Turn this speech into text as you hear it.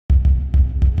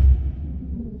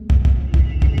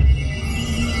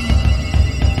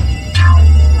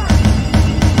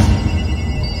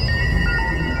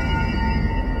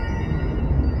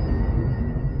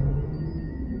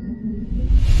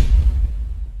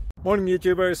Morning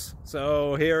YouTubers.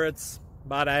 So here it's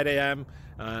about 8 a.m.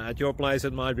 At your place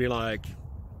it might be like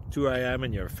 2 a.m.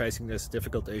 and you're facing this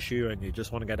difficult issue and you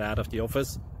just want to get out of the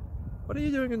office. What are you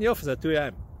doing in the office at 2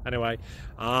 a.m.? Anyway,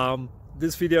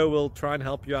 this video will try and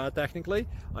help you out technically.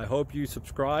 I hope you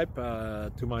subscribe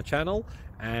to my channel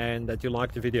and that you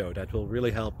like the video. That will really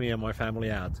help me and my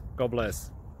family out. God bless.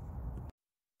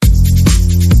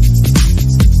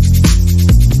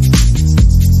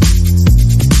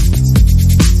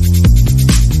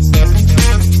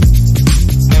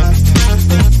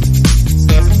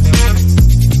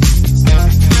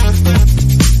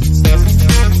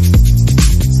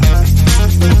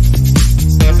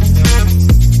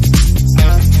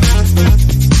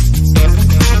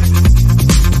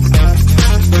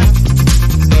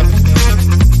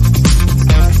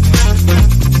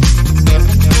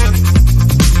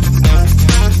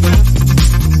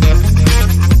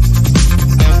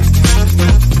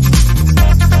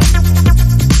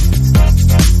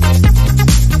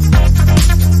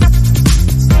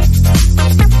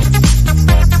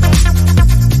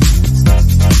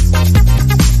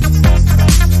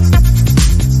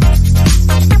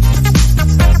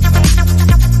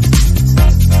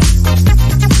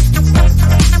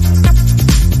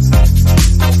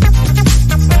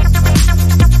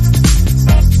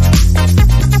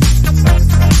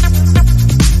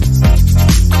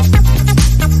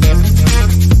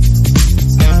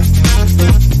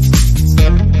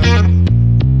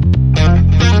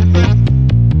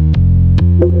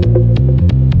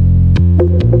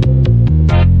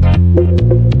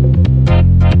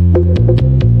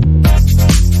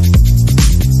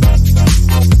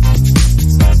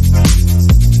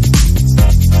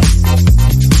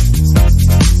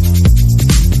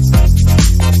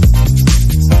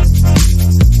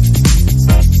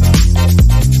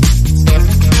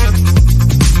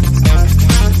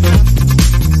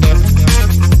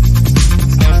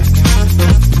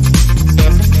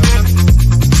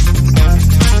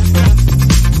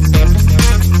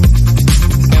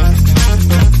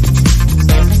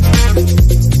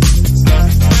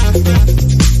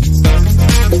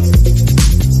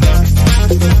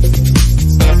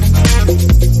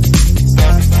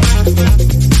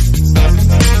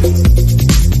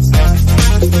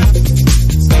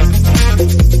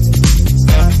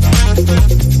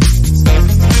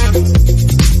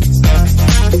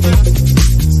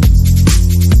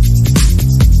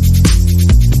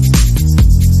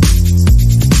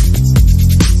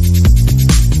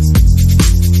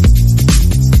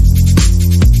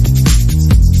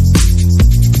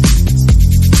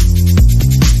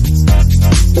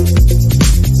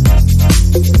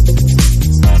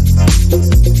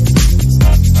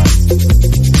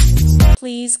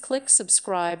 Please click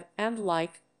subscribe and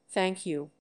like. Thank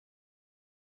you.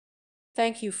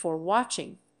 Thank you for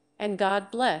watching, and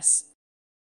God bless.